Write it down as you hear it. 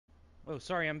Oh,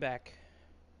 sorry, I'm back.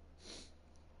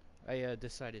 I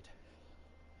decided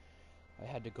I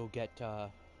had to go get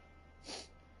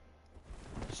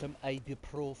some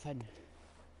ibuprofen.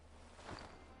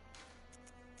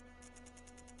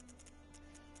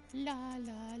 La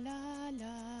la la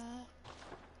la.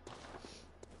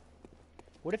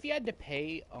 What if you had to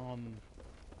pay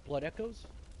blood echoes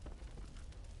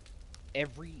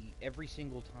every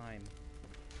single time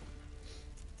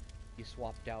you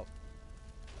swapped out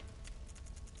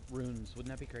runes? Wouldn't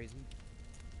that be crazy?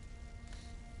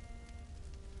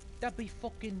 That'd be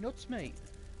fucking nuts, mate.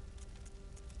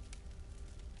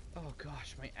 Oh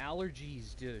gosh, my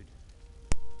allergies, dude.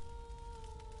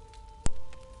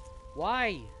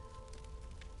 Why?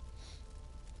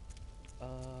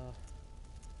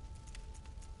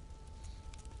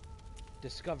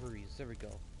 Discoveries, there we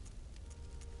go.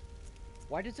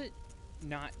 Why does it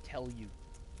not tell you,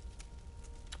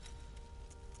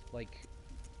 like,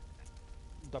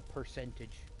 the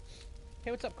percentage?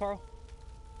 Hey, what's up, Carl?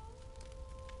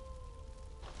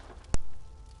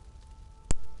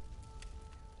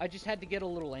 I just had to get a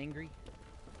little angry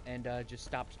and just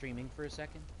stop streaming for a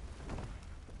second.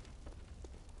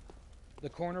 The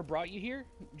corner brought you here?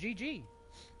 GG.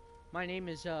 My name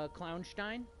is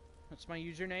Clownstein. That's my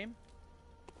username.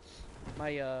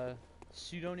 My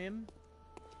pseudonym.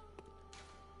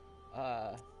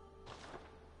 I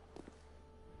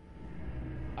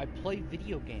play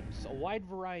video games, a wide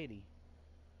variety.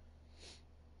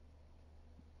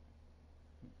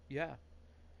 Yeah.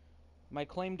 My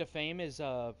claim to fame is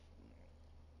I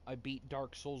beat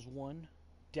Dark Souls 1,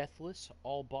 Deathless,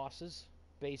 all bosses,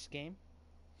 base game.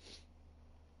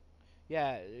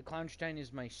 Yeah, Clownstein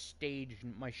is my stage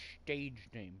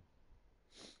name.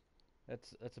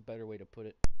 That's a better way to put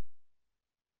it.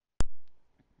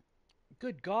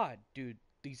 Good God, dude.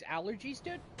 These allergies,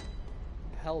 dude?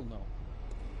 Hell no.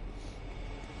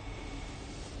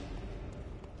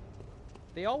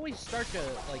 They always start to,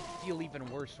 like, feel even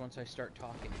worse once I start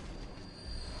talking.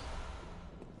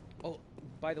 Oh,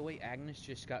 by the way, Agnes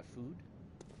just got food.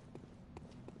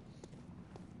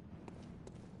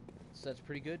 So that's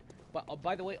pretty good. But,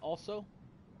 by the way, also,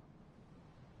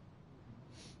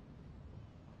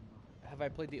 have I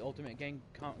played the Ultimate Game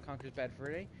Conquers Bad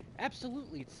Fur Day?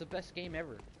 Absolutely, it's the best game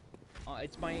ever.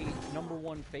 It's my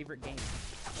 #1 favorite game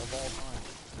of all time.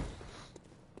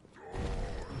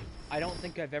 I don't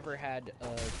think I've ever had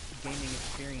a gaming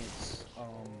experience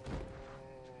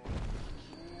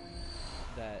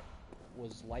that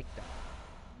was like that.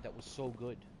 That was so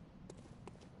good.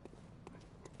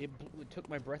 It took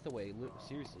my breath away,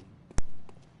 seriously.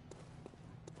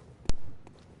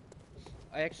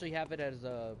 I actually have it as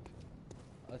a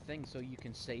thing so you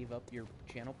can save up your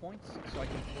channel points so I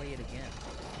can play it again.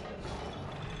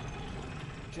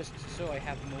 Just so I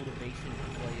have motivation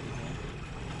to play it again.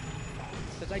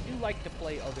 Because I do like to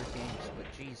play other games, but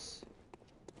jeez.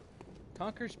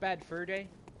 Conquer's Bad Fur Day?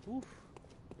 Oof.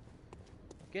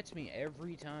 Gets me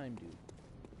every time, dude.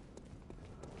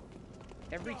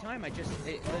 Every time the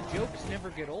jokes never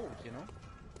get old, you know?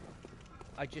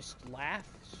 I just laugh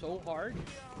so hard.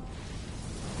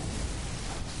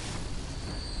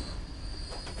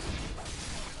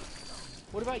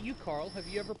 What about you, Carl? Have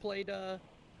you ever played,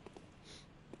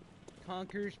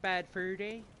 Conquer's Bad Fur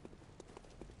Day?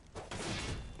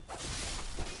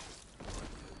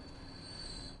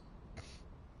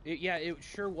 Yeah, it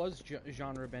sure was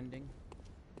genre bending.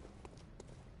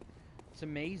 It's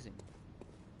amazing.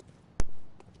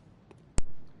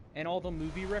 And all the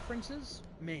movie references?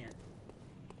 Man.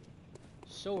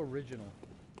 So original.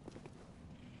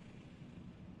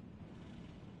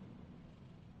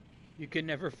 You could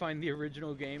never find the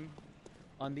original game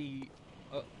on the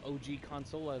OG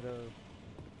console at a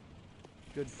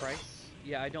good price?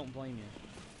 Yeah, I don't blame you.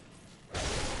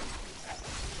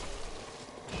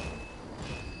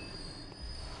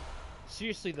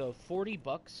 Seriously though,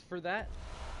 $40 for that?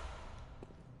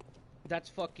 That's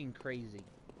fucking crazy.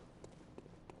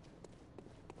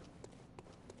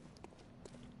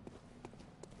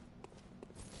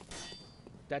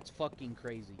 That's fucking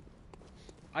crazy.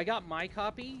 I got my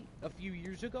copy a few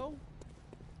years ago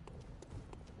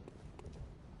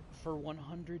for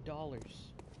 $100.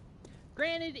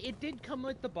 Granted, it did come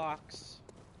with the box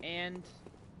and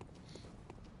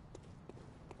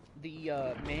the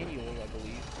manual, I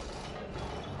believe.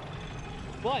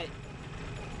 But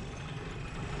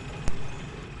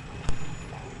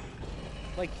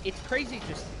like, it's crazy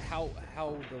just how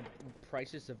the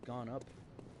prices have gone up.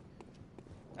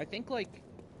 I think like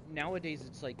nowadays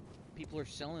it's like people are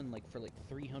selling like for like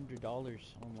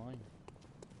 $300 online.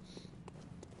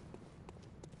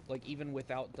 Like even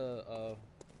without the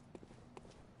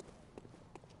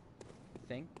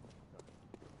thing.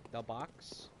 The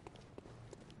box.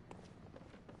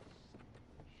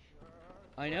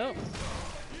 I know.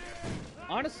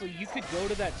 Honestly, you could go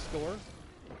to that store,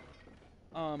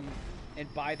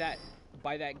 and buy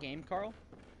that game, Carl,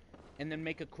 and then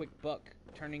make a quick buck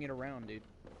turning it around, dude.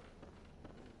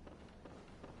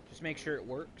 Just make sure it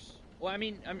works. Well, I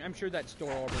mean, I'm sure that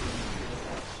store already.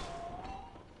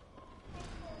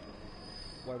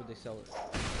 Why would they sell it?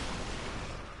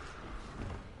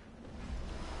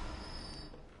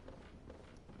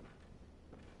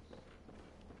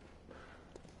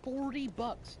 $40,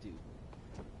 dude.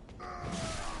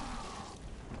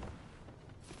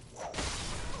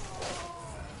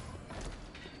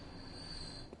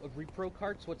 Repro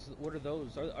carts? What are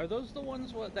those? Are those the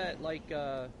ones that like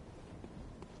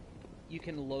you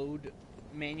can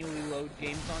manually load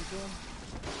games onto them?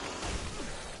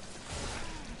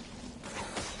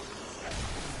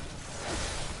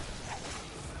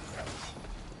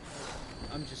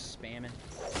 I'm just spamming.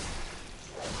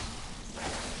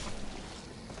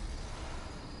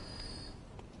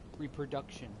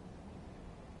 Reproduction.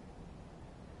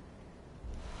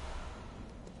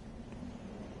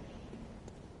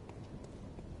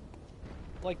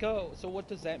 Like, oh, so what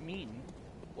does that mean?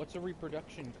 What's a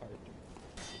reproduction card?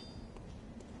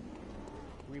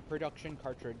 Reproduction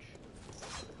cartridge.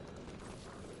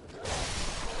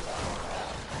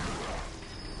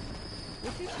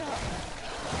 What is that?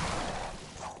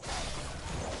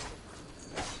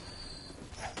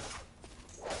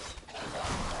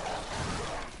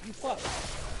 You fuck.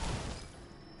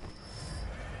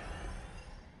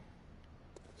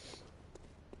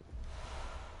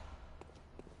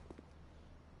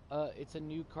 It's a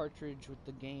new cartridge with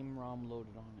the game ROM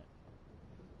loaded on it.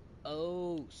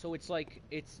 Oh, so it's like,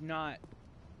 it's not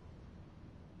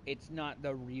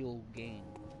the real game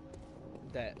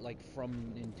that, like, from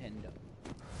Nintendo.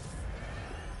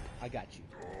 I got you.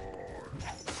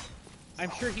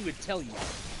 I'm sure he would tell you.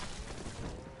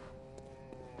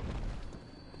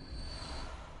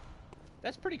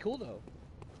 That's pretty cool, though.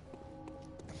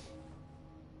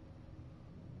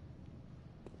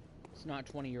 It's not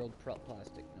 20-year-old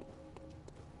plastic, no.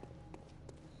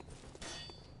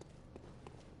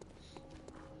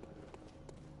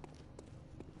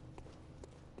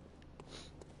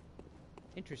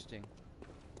 Interesting.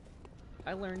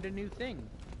 I learned a new thing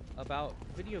about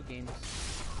video games.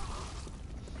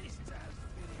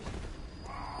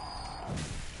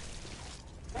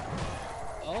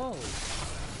 Oh.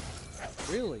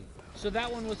 Really? So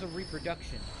that one was a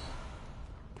reproduction.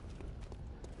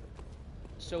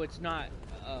 So it's not,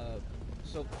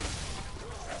 so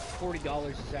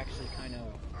 $40 is actually kind of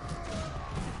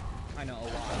a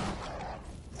lot.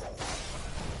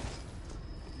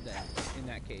 Then, in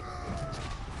that case.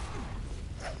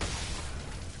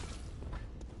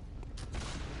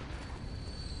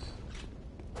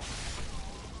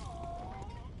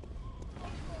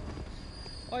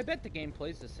 Oh, I bet the game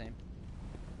plays the same.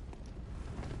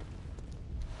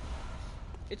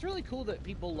 It's really cool that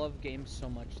people love games so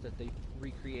much that they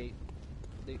recreate.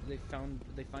 They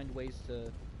find ways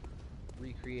to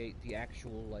recreate the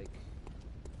actual, like,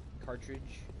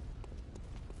 cartridge.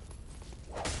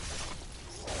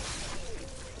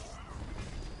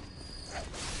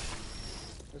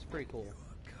 That's pretty cool.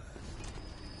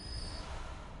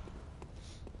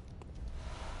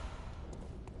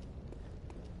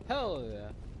 Hell yeah.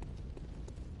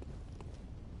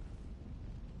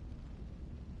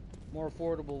 More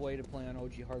affordable way to play on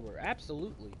OG hardware.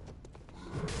 Absolutely.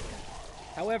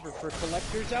 However, for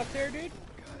collectors out there, dude,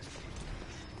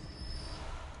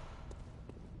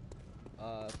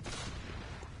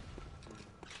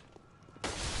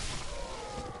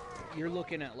 you're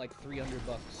looking at like $300.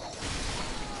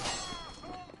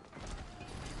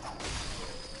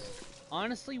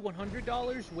 Honestly,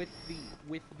 $100 with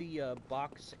the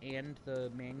box and the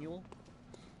manual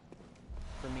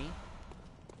for me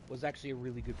was actually a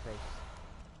really good price.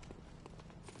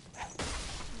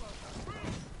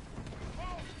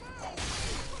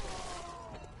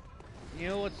 You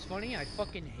know what's funny? I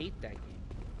fucking hate that game.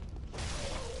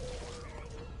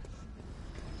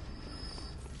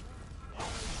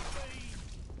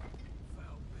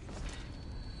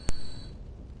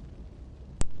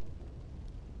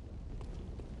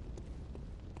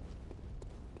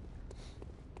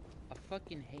 I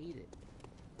fucking hate it.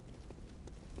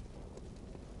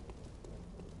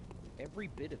 Every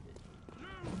bit of it.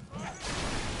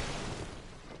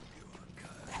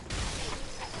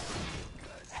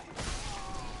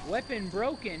 Weapon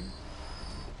broken?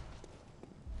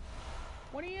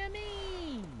 What do you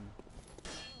mean?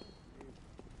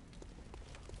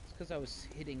 It's because I was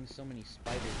hitting so many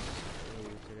spiders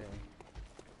earlier today.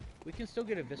 We can still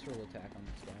get a visceral attack on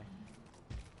this guy.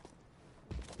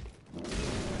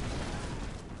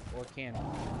 Or can we?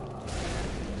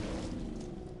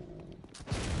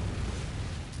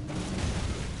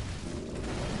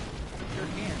 Sure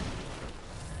can.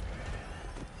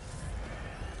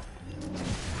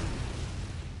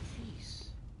 Jeez.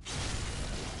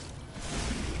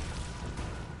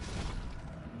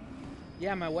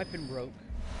 Yeah, my weapon broke.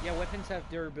 Yeah, weapons have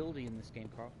durability in this game,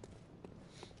 Carl.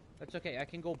 That's okay. I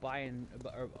can go buy and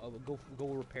go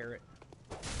repair it.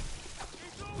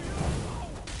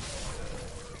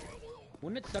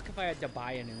 Wouldn't it suck if I had to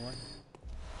buy a new one?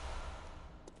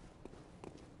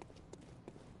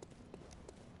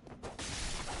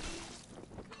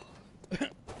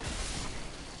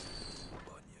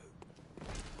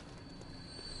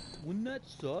 Wouldn't that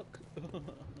suck?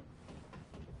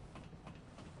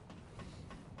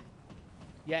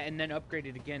 Yeah, and then upgrade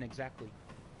it again, exactly.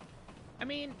 I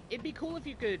mean, it'd be cool if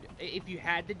you could, if you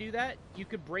had to do that, you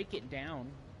could break it down,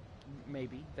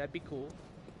 maybe. That'd be cool.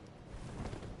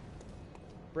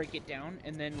 Break it down,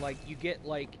 and then, like, you get,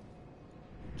 like,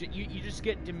 you just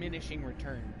get diminishing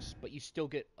returns, but you still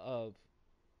get,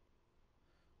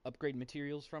 upgrade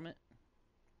materials from it.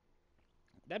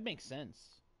 That makes sense.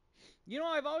 You know,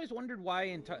 I've always wondered why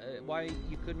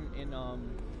you couldn't in,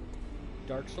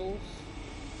 Dark Souls.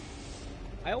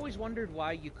 I always wondered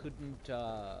why you couldn't,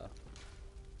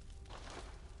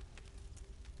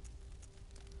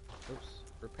 oops,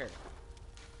 repair it.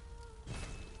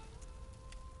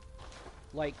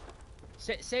 Like,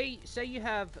 say you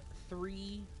have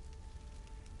 3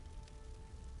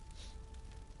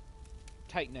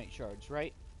 Titanite shards,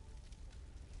 right?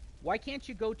 Why can't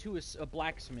you go to a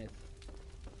blacksmith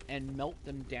and melt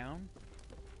them down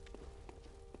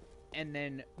and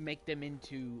then make them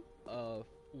into a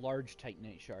large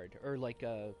Titanite shard, or like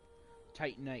a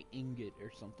Titanite ingot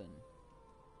or something?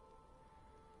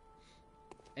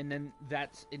 And then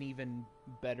that's an even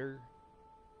better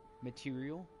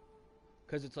material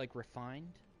because it's like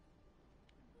refined.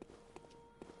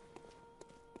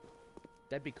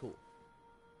 That'd be cool.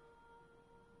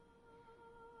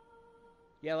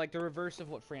 Yeah, like the reverse of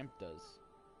what Framp does.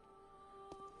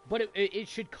 But it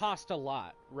should cost a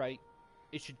lot, right?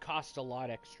 It should cost a lot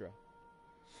extra.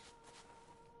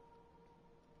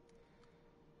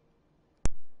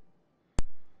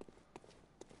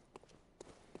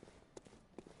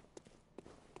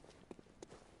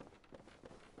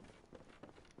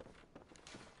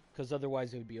 Because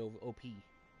otherwise it would be OP.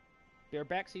 They're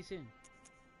back, see you soon.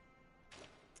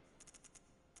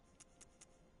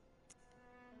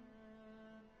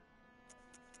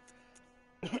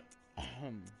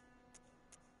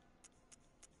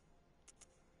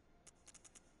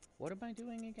 What am I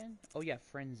doing again? Oh yeah,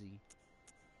 Frenzy.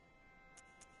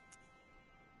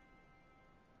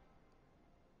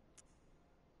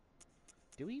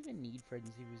 Do we even need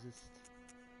Frenzy Resist?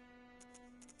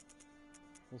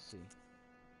 We'll see.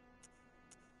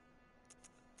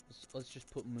 Let's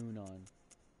just put Moon on.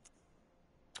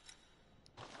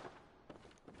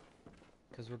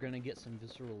 Because we're gonna get some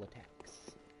visceral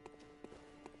attacks.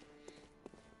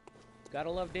 Gotta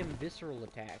love them visceral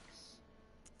attacks.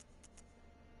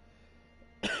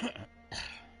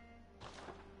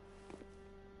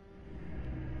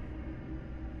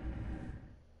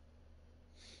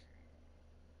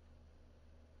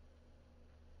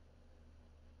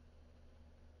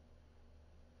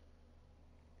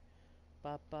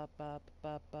 Bop bop bop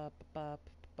bop bop bop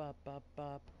bop bop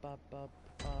bop bop bop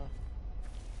bop.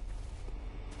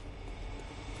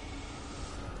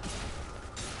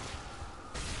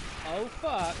 Oh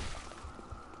fuck!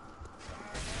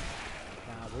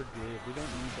 Nah, we're good. We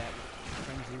don't need that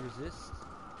frenzy resist.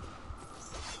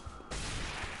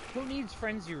 Who needs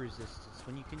frenzy resistance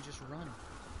when you can just run?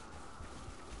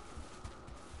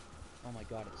 Oh my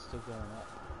god, it's still going up.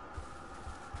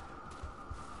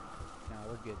 Nah,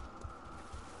 we're good.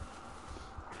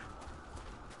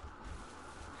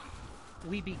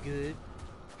 We be good.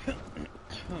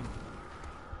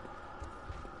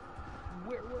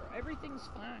 Everything's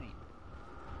fine.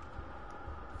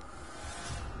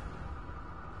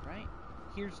 Right?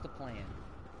 Here's the plan.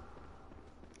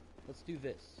 Let's do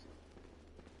this.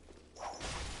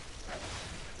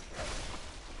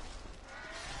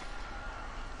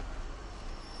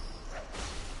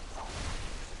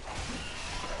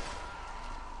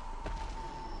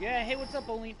 Yeah, hey, what's up,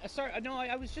 Oline? Sorry, no,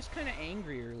 I was just kind of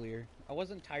angry earlier. I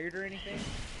wasn't tired or anything.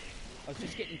 I was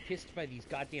just getting pissed by these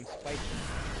goddamn spiders.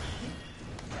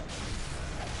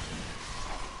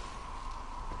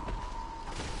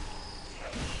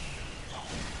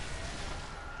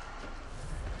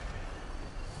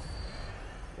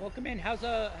 Welcome in. How's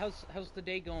the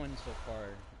day going so far?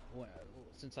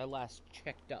 Since I last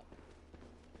checked up.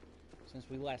 Since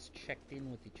we last checked in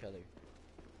with each other.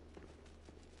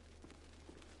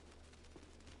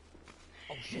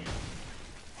 Oh shit.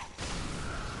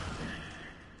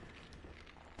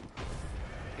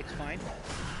 It's fine.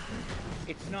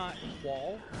 It's not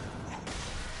qual.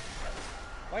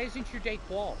 Why isn't your day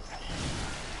qual?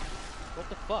 What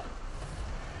the fuck?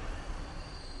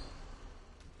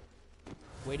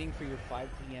 Waiting for your 5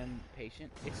 p.m.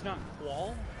 patient. It's not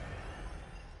qual.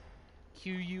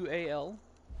 Qual.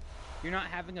 You're not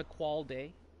having a qual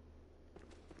day.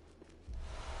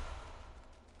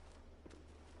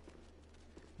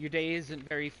 Your day isn't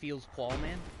very feels qual,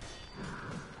 man.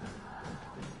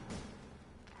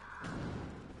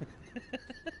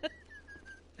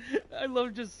 I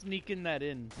love just sneaking that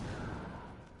in.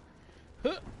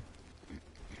 Huh.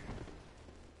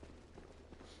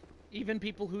 Even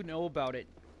people who know about it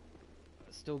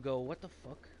still go, what the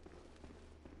fuck?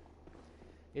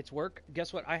 It's work.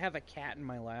 Guess what? I have a cat in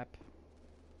my lap.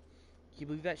 Can you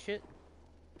believe that shit?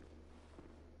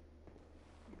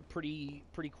 Pretty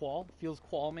qual. Feels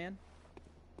qual, man.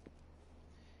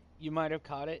 You might have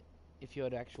caught it if you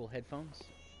had actual headphones.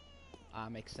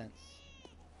 Makes sense.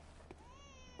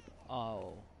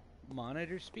 Oh,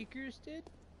 monitor speakers did?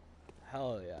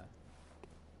 Hell yeah.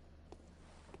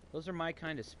 Those are my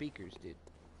kind of speakers, dude.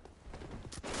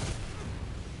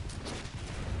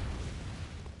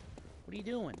 What are you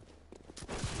doing?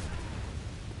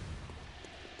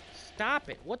 Stop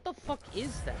it. What the fuck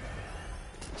is that?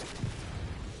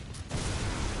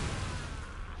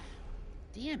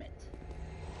 Damn it.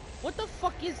 What the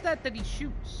fuck is that he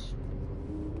shoots?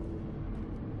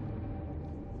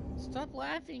 Stop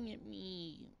laughing at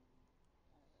me.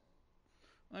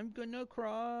 I'm gonna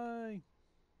cry.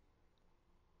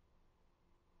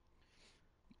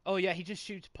 Oh yeah, he just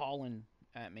shoots pollen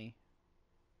at me.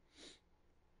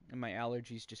 And my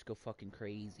allergies just go fucking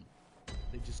crazy.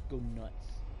 They just go nuts.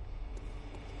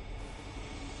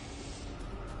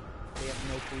 They have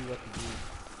no clue what to do.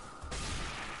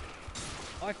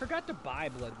 Oh, I forgot to buy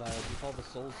blood vials with all the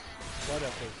souls blood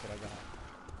updates that I got.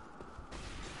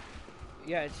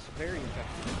 Yeah, it's very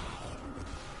effective.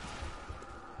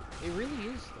 It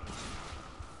really is, though.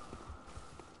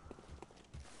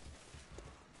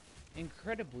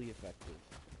 Incredibly effective.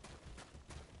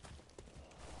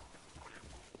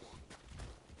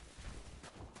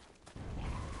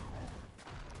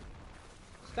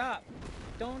 Stop!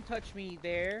 Don't touch me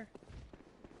there.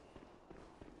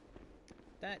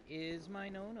 That is my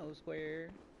no-no square.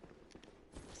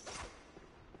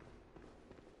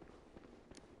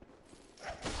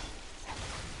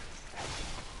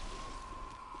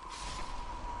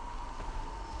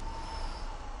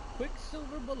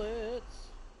 Quicksilver bullets.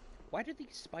 Why do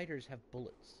these spiders have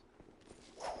bullets?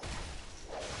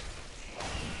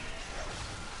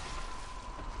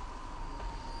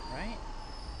 Right?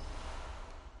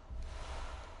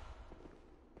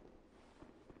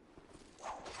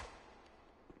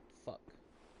 Fuck.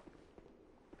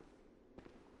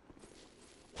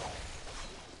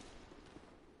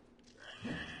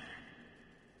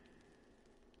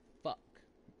 Fuck.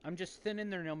 I'm just thinning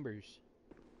their numbers.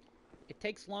 It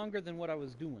takes longer than what I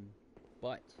was doing,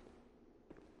 but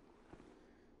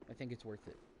I think it's worth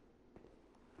it.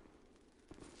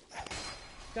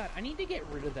 God, I need to get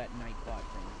rid of that Nightbot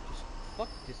thing. Just fuck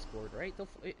Discord, right?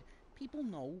 People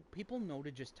know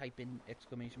to just type in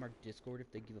 !Discord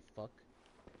if they give a fuck.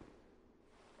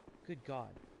 Good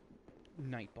God.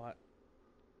 Nightbot.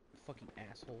 Fucking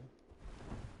asshole.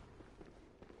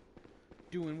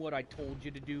 Doing what I told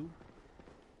you to do.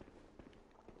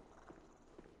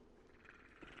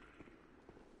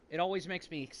 It always makes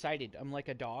me excited. I'm like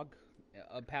a dog.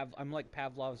 I'm like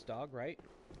Pavlov's dog, right?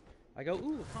 I go,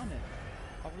 ooh, a comment.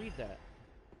 I'll read that.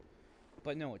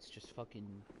 But no, it's just fucking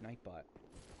Nightbot.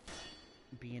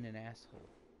 Being an asshole.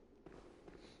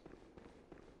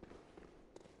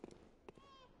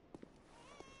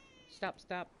 Stop,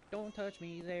 stop. Don't touch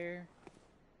me there.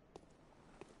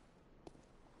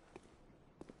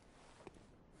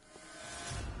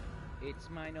 It's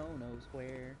my no-no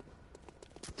square.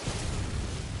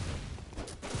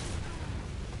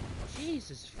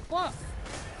 Jesus fuck!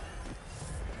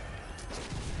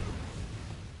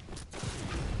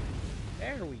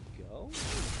 There we go.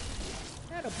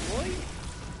 That a boy?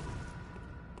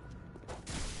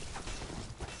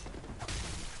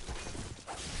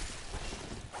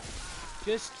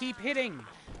 Just keep hitting.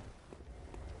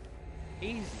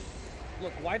 Easy.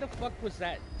 Look, why the fuck was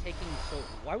that taking so...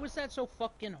 Why was that so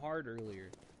fucking hard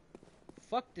earlier?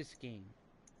 Fuck this game.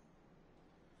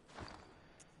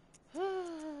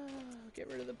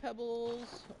 Get rid of the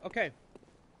pebbles. Okay.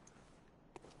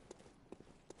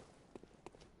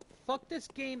 Fuck this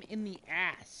game in the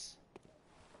ass.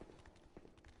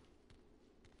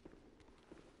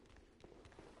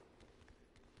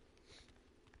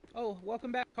 Oh,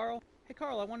 welcome back, Carl. Hey,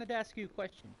 Carl, I wanted to ask you a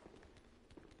question.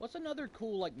 What's another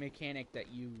cool, like, mechanic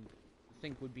that you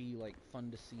think would be, like, fun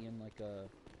to see in, like,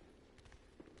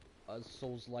 a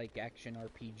Souls-like action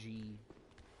RPG,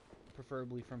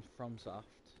 preferably from FromSoft?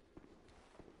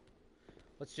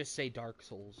 Let's just say Dark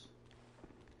Souls.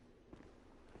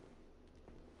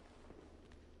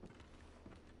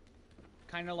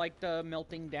 Kind of like the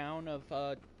melting down of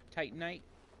Titanite,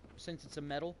 since it's a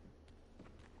metal.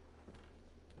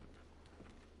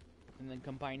 And then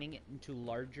combining it into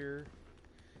larger...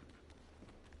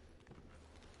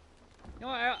 You know,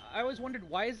 I always wondered,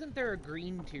 why isn't there a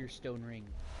green Tearstone ring?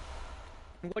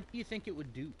 And what do you think it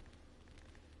would do?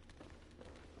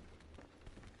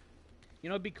 You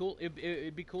know, it'd be cool.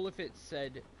 It'd be cool if it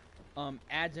said,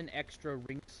 adds an extra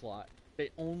ring slot.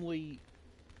 It only,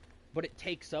 but it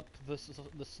takes up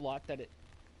the slot that it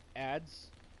adds.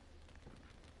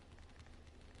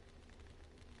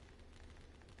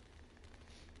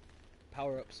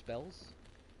 Power up spells.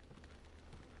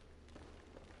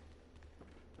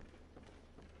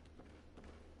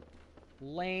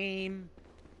 Lame.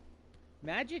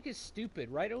 Magic is stupid,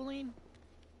 right, Oline?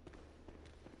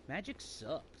 Magic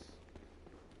sucks.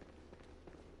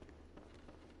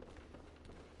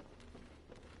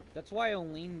 That's why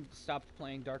Oline stopped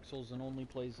playing Dark Souls and only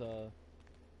plays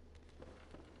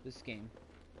this game.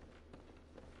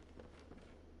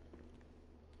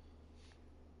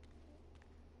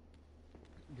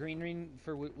 Green ring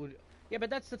for would yeah, but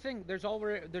that's the thing. There's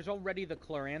already the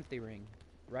Chloranthy ring,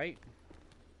 right?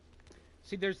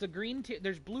 See, there's the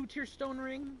there's blue Tearstone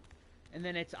ring, and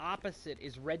then its opposite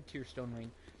is red Tearstone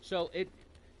ring. So it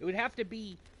would have to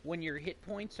be when your hit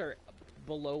points are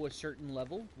below a certain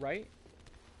level, right?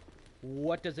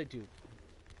 What does it do?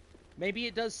 Maybe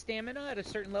it does stamina at a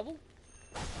certain level?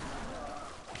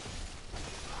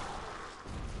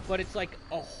 But it's like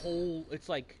it's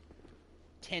like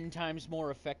 10 times more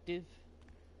effective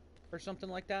or something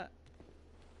like that.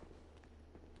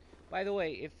 By the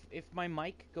way, if my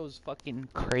mic goes fucking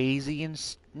crazy and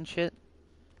shit,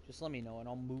 just let me know and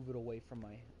I'll move it away from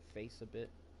my face a bit.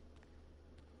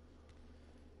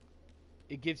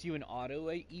 It gives you an auto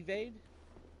evade?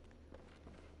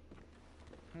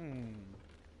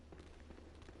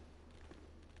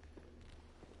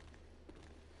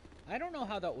 I don't know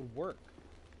how that would work.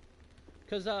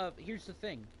 Because, here's the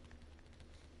thing.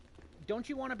 Don't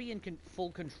you want to be in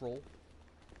full control?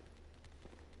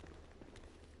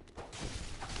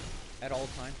 At all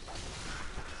times?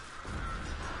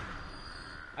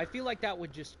 I feel like that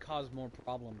would just cause more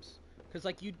problems. Because,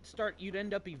 like, you'd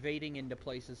end up evading into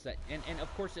places that... And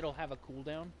of course, it'll have a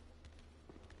cooldown.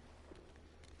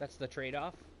 That's the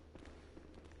trade-off.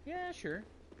 Yeah, sure.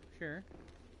 Sure.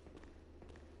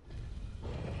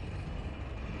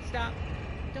 Stop.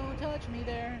 Don't touch me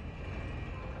there.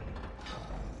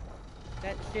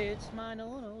 That shit's mine,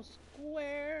 no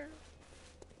square.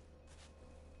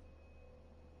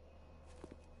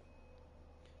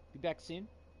 Be back soon.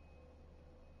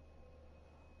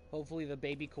 Hopefully the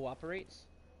baby cooperates.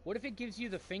 What if it gives you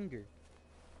the finger?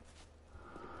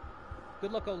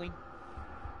 Good luck, Oline.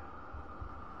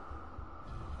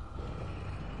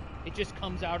 It just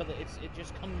comes out of the... It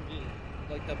just comes...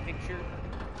 Like the picture,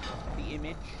 the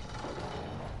image,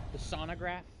 the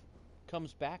sonograph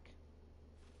comes back.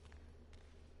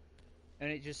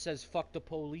 And it just says, fuck the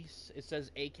police. It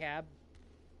says ACAB.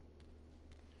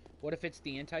 What if it's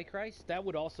the Antichrist? That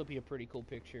would also be a pretty cool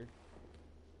picture.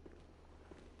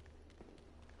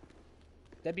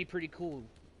 That'd be pretty cool.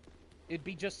 It'd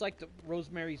be just like the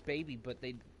Rosemary's Baby, but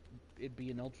it'd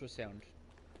be an ultrasound.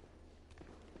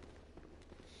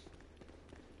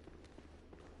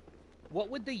 What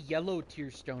would the yellow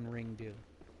Tearstone ring do?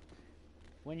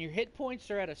 When your hit points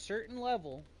are at a certain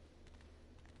level,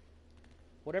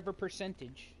 whatever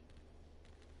percentage,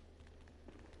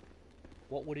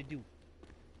 what would it do?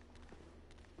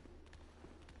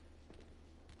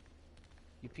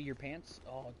 You pee your pants?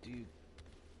 Oh, dude.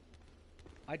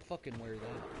 I'd fucking wear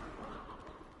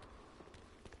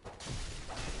that.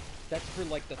 That's for,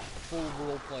 like, the full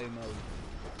roleplay mode.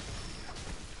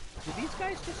 Do these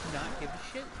guys just not give a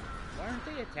shit? Why aren't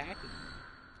they attacking?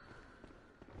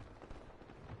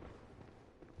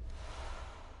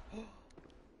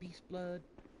 Beast blood.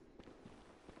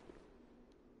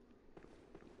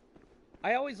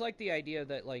 I always like the idea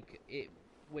that, like, it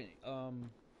wouldn't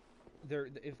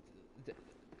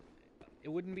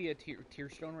be a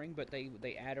Tearstone ring, but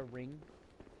they add a ring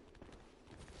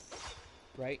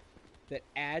right? That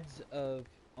adds a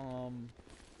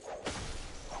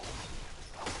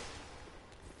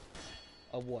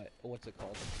what? What's it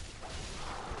called?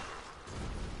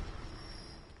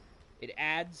 It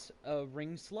adds a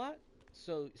ring slot,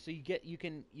 so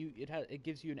it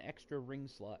gives you an extra ring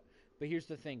slot. But here's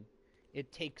the thing,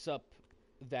 it takes up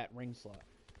that ring slot.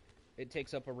 It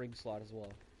takes up a ring slot as well.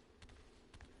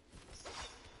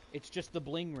 It's just the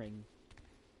bling ring.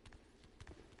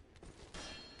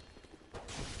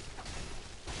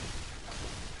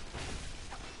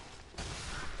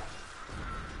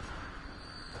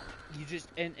 You just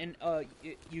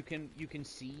you can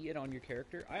see it on your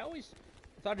character. I always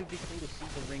thought it'd be cool to see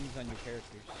the rings on your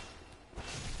characters,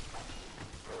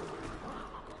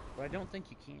 but I don't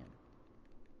think you can.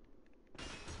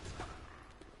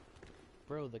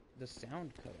 Bro, the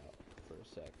sound cut out for a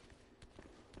sec.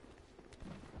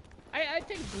 I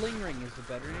think bling ring is the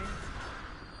better name.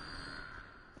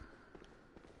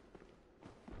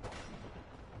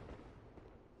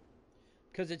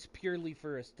 Because it's purely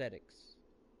for aesthetics.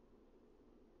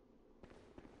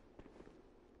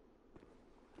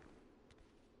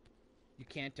 You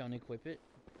can't unequip it.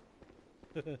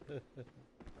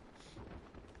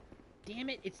 Damn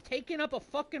it, it's taking up a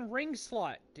fucking ring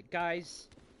slot, guys.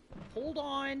 Hold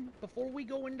on, before we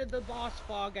go into the boss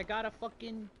fog, I gotta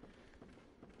fucking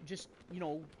just,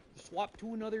 swap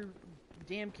to another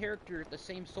damn character at the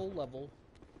same soul level.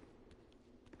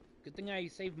 Good thing I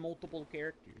saved multiple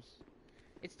characters.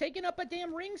 It's taking up a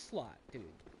damn ring slot, dude.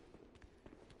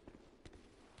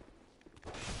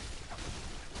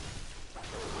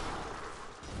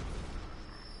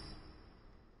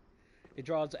 It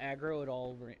draws aggro at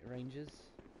all ranges.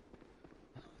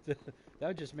 That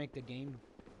would just make the game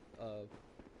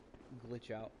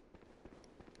glitch out.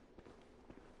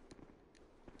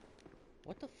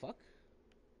 What the fuck?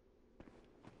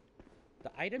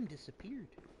 The item disappeared.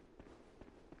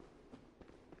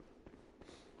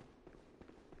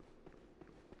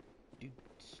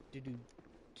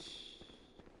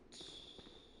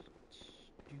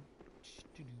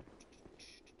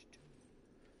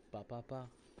 Ba ba ba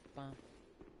ba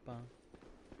ba.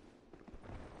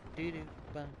 Do do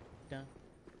ba da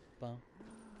ba.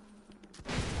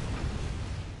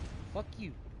 Fuck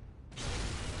you.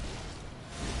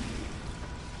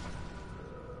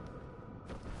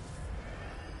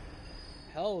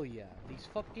 Hell yeah. These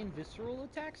fucking visceral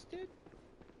attacks, dude?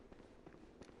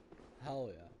 Hell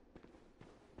yeah.